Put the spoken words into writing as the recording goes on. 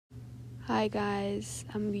Hi guys,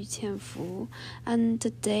 I'm Yu Qianfu, and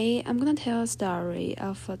today I'm gonna tell a story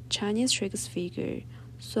of a Chinese trickster figure,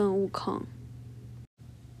 Sun Wukong.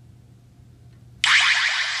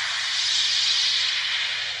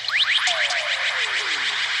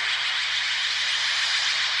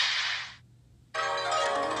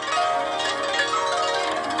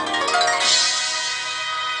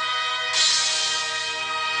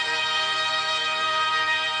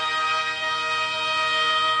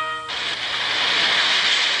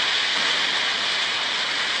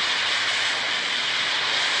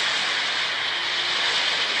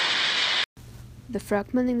 The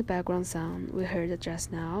fragment in the background sound we heard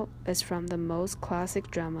just now is from the most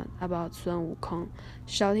classic drama about Sun Wukong,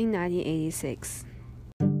 shot in 1986.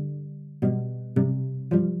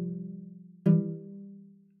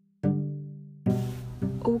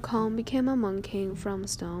 Wukong became a monkey from a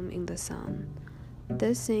storm in the sun.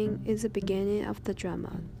 This scene is the beginning of the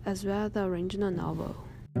drama, as well as the original novel.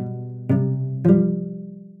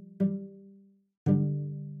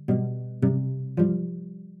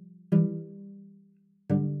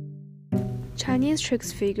 Chinese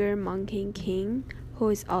trickster figure Monkey King, who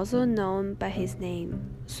is also known by his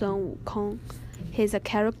name, Sun Wukong. He is a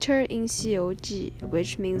character in Xi You Ji,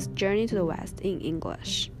 which means Journey to the West in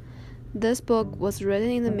English. This book was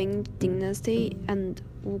written in the Ming Dynasty, and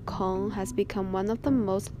Wukong has become one of the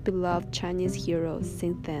most beloved Chinese heroes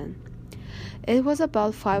since then. It was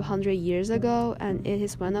about 500 years ago, and it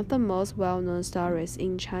is one of the most well-known stories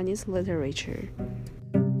in Chinese literature.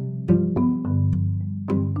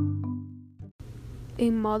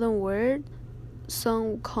 In modern world,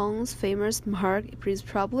 Sun Wukong's famous mark is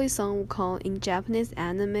probably Sun Wukong in Japanese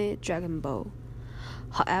anime Dragon Ball.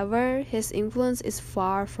 However, his influence is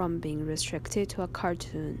far from being restricted to a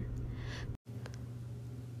cartoon.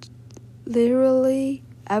 Literally,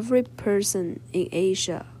 every person in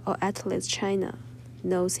Asia, or at least China,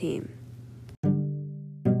 knows him.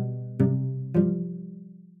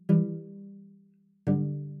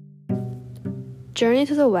 Journey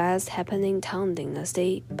to the West happened in Tang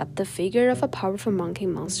Dynasty, but the figure of a powerful monkey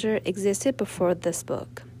monster existed before this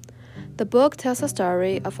book. The book tells a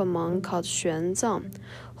story of a monk called Xuanzang,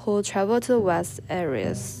 who traveled to the West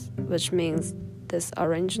areas, which means this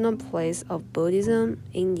original place of Buddhism,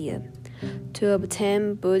 India, to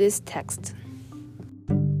obtain Buddhist texts.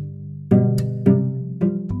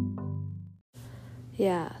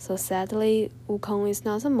 So sadly, Wukong is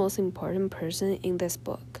not the most important person in this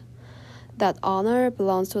book. That honor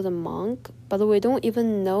belongs to the monk, but we don't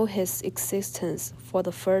even know his existence for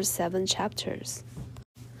the first 7 chapters.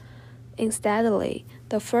 Insteadly,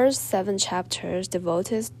 the first 7 chapters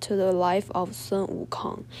devoted to the life of Sun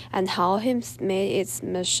Wukong and how he made its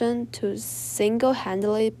mission to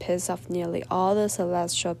single-handedly piss off nearly all the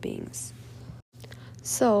celestial beings.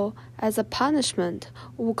 So, as a punishment,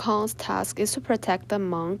 Wukong's task is to protect the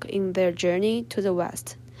monk in their journey to the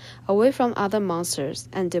west, away from other monsters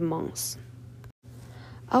and demons.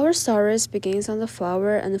 Our story begins on the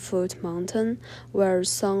Flower and Fruit Mountain, where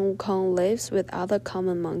Sun Wukong lives with other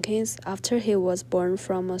common monkeys after he was born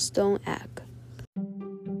from a stone egg.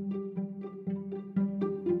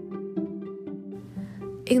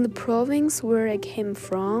 In the province where I came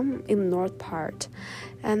from, in the north part,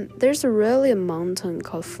 and there's really a mountain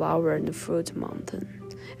called Flower and Fruit Mountain,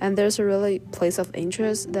 and there's a really place of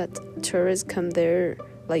interest that tourists come there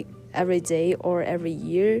every day or every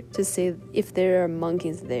year to see if there are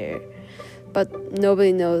monkeys there, but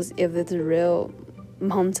nobody knows if it's a real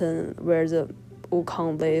mountain where the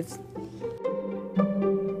Wukong lives.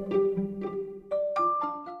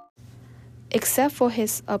 Except for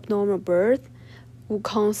his abnormal birth,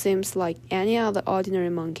 Wukong seems like any other ordinary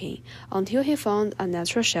monkey until he found a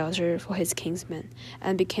natural shelter for his kinsmen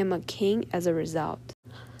and became a king as a result.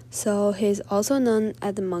 So he is also known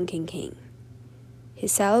as the Monkey King. He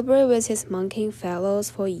celebrated with his monkey fellows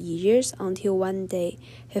for years until one day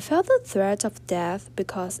he felt the threat of death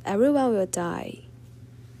because everyone will die.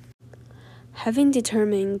 Having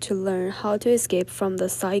determined to learn how to escape from the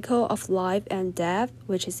cycle of life and death,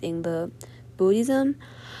 which is in the Buddhism,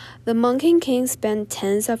 the Monkey King spent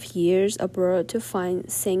tens of years abroad to find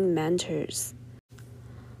Zen mentors.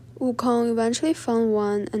 Wukong eventually found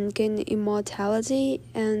one and gained immortality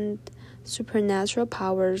and supernatural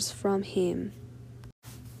powers from him.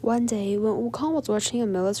 One day, when Wukong was watching a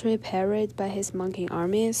military parade by his monkey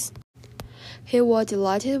armies, he was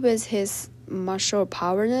delighted with his martial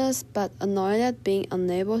prowess, but annoyed at being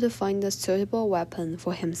unable to find a suitable weapon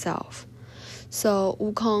for himself. So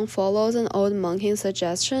Wukong follows an old monkey's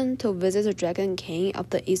suggestion to visit the Dragon King of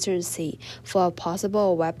the Eastern Sea for a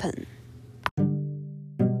possible weapon.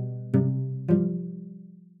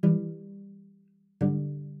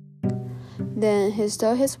 Then he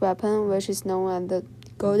stole his weapon, which is known as the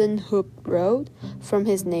Golden Hoop Rod, from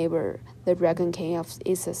his neighbor, the Dragon King of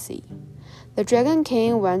East Sea. The Dragon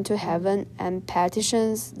King went to heaven and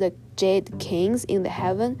petitions the Jade Kings in the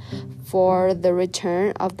heaven for the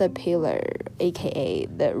return of the pillar, aka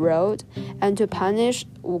the rod, and to punish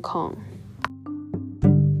Wukong.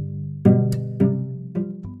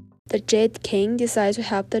 The Jade King decided to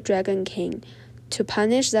help the Dragon King to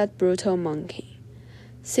punish that brutal monkey.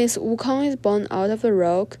 Since Wukong is born out of the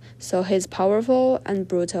rock, so he is powerful and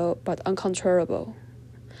brutal but uncontrollable.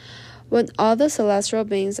 When other celestial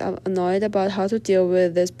beings are annoyed about how to deal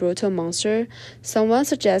with this brutal monster, someone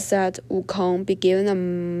suggests that Wukong be given a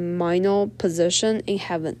minor position in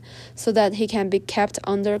heaven so that he can be kept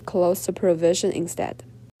under close supervision instead.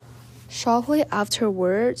 Shortly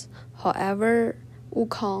afterwards, however,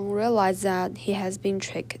 Wukong realized that he has been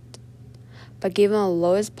tricked, but given a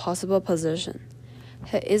lowest possible position.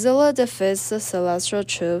 He easily defeats the celestial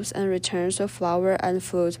troops and returns to Flower and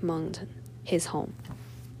Fruit Mountain, his home.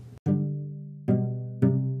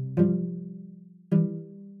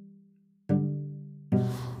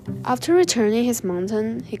 After returning his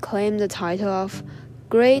mountain, he claimed the title of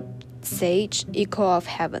Great Sage Equal of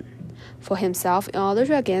Heaven for himself in order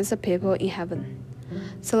to against the people in heaven.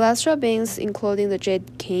 Celestial beings, including the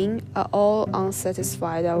Jade King, are all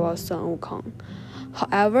unsatisfied about Sun Wukong.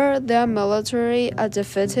 However, their military are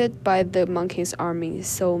defeated by the monkey's army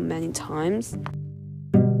so many times.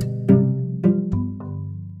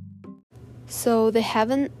 So they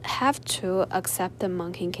haven't have to accept the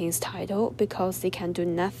Monkey King's title because they can do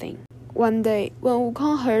nothing. One day, when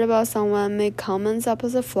Wukong heard about someone make comments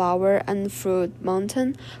about the Flower and Fruit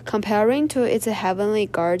Mountain, comparing to its heavenly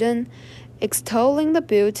garden, extolling the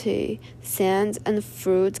beauty, sand, and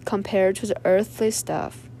fruit compared to the earthly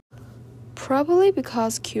stuff. Probably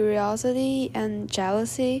because curiosity and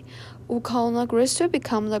jealousy, Wukong agrees to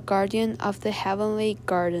become the guardian of the heavenly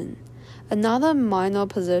garden. Another minor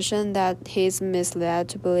position that he is misled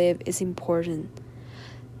to believe is important.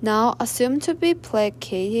 Now assumed to be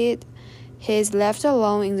placated, he is left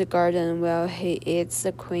alone in the garden while he eats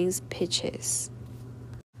the queen's peaches.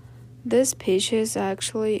 These peaches are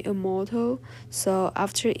actually immortal, so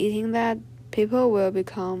after eating that, people will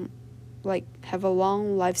have a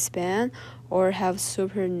long lifespan or have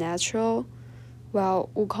supernatural, while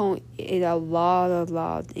Wukong ate a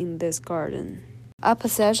lot in this garden. A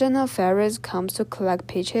procession of fairies comes to collect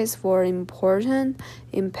peaches for an important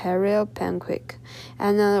imperial banquet,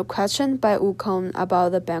 and are questioned by Wukong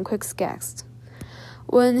about the banquet's guests.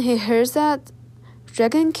 When he hears that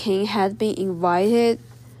Dragon King had been invited,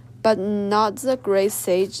 but not the great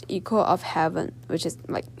sage equal of heaven, which is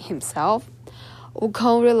himself,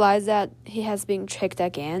 Wukong realizes that he has been tricked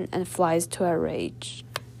again and flies to a rage.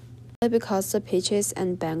 Because the peaches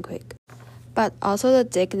and banquet, but also the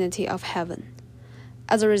dignity of heaven.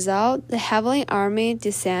 As a result, the heavenly army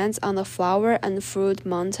descends on the Flower and Fruit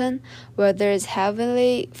Mountain, where there is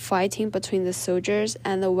heavily fighting between the soldiers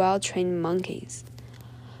and the well-trained monkeys.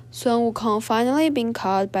 Sun Wukong finally being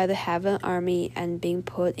caught by the heaven army and being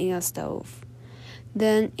put in a stove.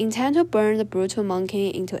 Then intend to burn the brutal monkey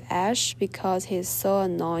into ash because he is so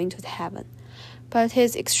annoying to the heaven. But he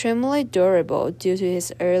is extremely durable due to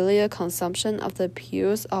his earlier consumption of the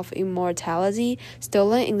pills of immortality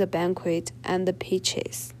stolen in the banquet and the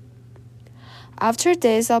peaches. After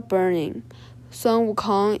days of burning, Sun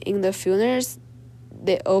Wukong in the furnace,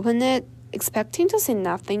 they open it, expecting to see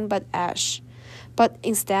nothing but ash. But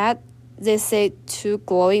instead, they see two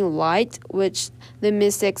glowing light, which they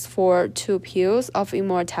mistake for two pills of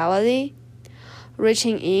immortality.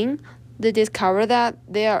 Reaching in, they discover that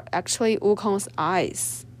they are actually Wukong's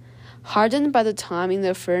eyes, hardened by the time in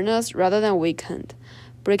the furnace rather than weakened.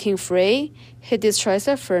 Breaking free, he destroys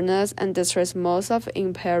the furnace and destroys most of the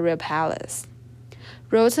imperial palace,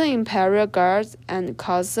 rotten imperial guards, and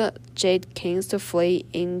causes the Jade Kings to flee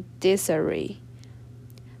in disarray.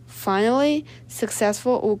 Finally,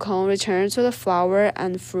 successful Wukong returns to the Flower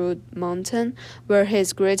and Fruit Mountain, where he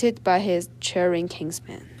is greeted by his cheering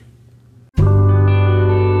kinsmen.